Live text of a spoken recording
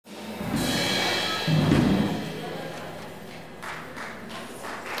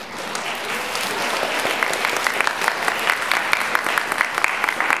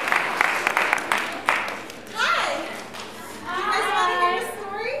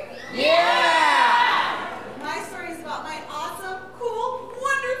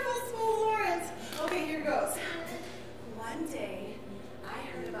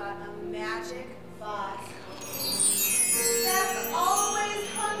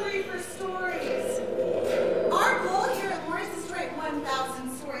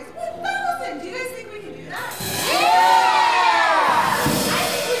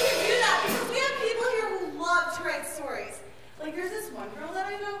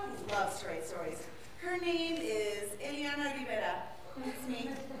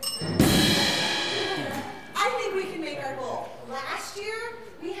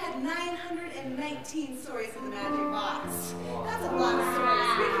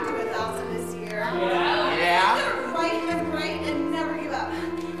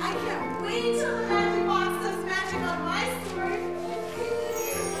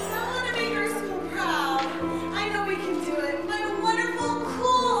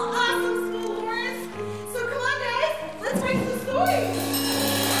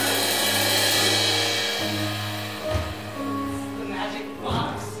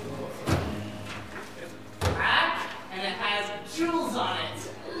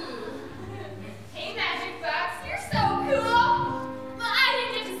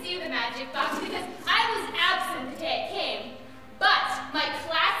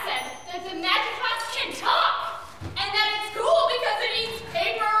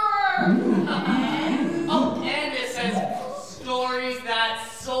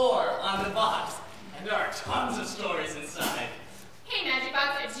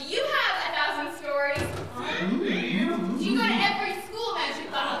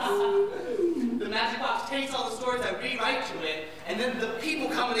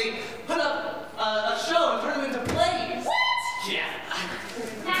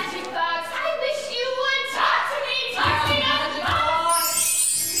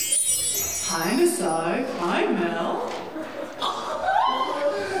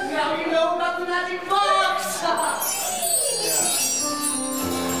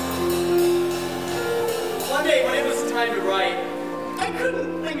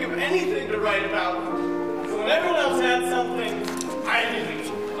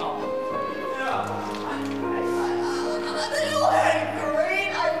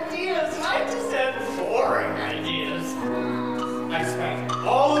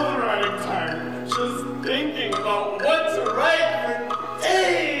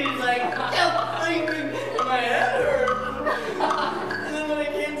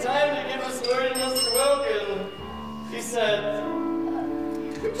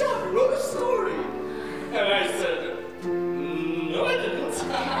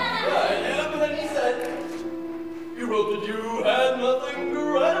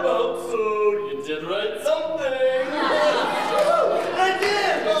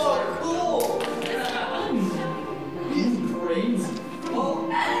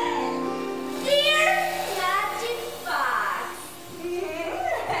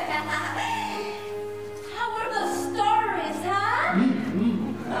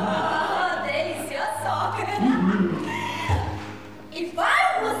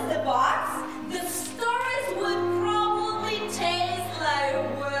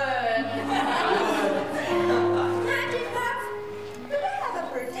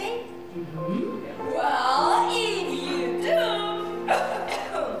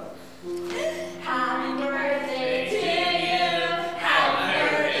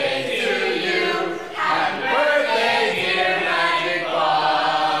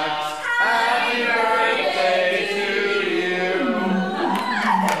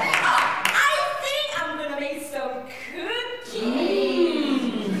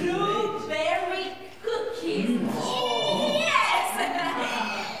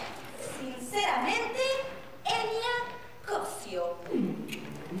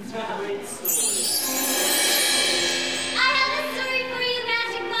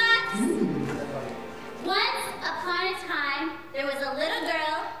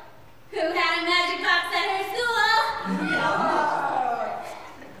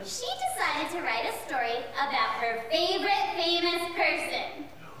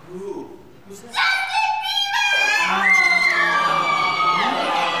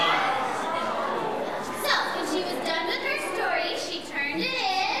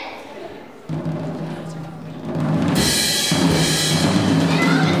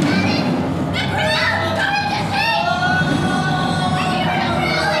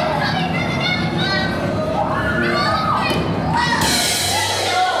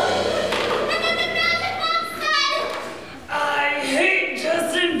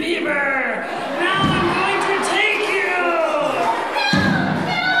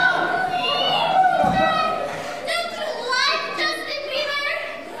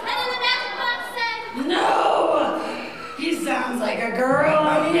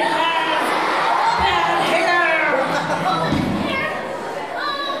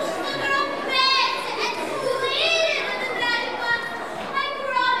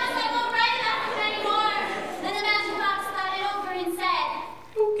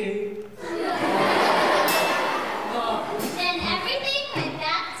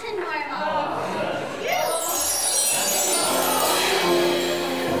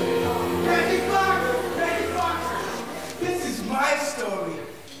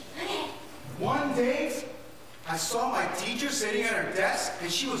sitting at her desk,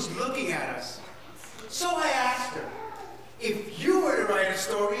 and she was looking at us. So I asked her, if you were to write a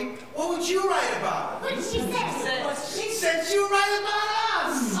story, what would you write about? What did she say? She said she would write about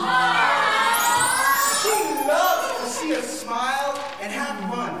us. She loves to see us smile and have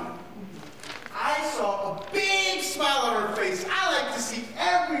fun. I saw a big smile on her face. I like to see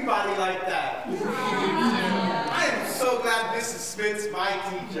everybody like that. I am so glad Mrs. Smith's my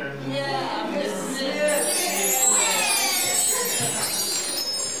teacher. Yeah, Mrs. Smith.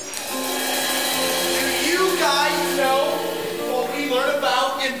 Do you guys know what we learn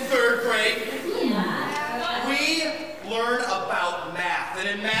about in 3rd grade? We learn about math. And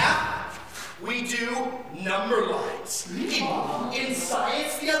in math, we do number lines. In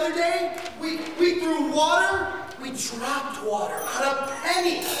science the other day, we threw water, we dropped water on a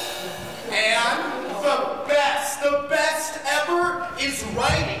penny. And the best ever is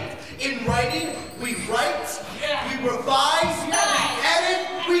writing. In writing, we write, we revise,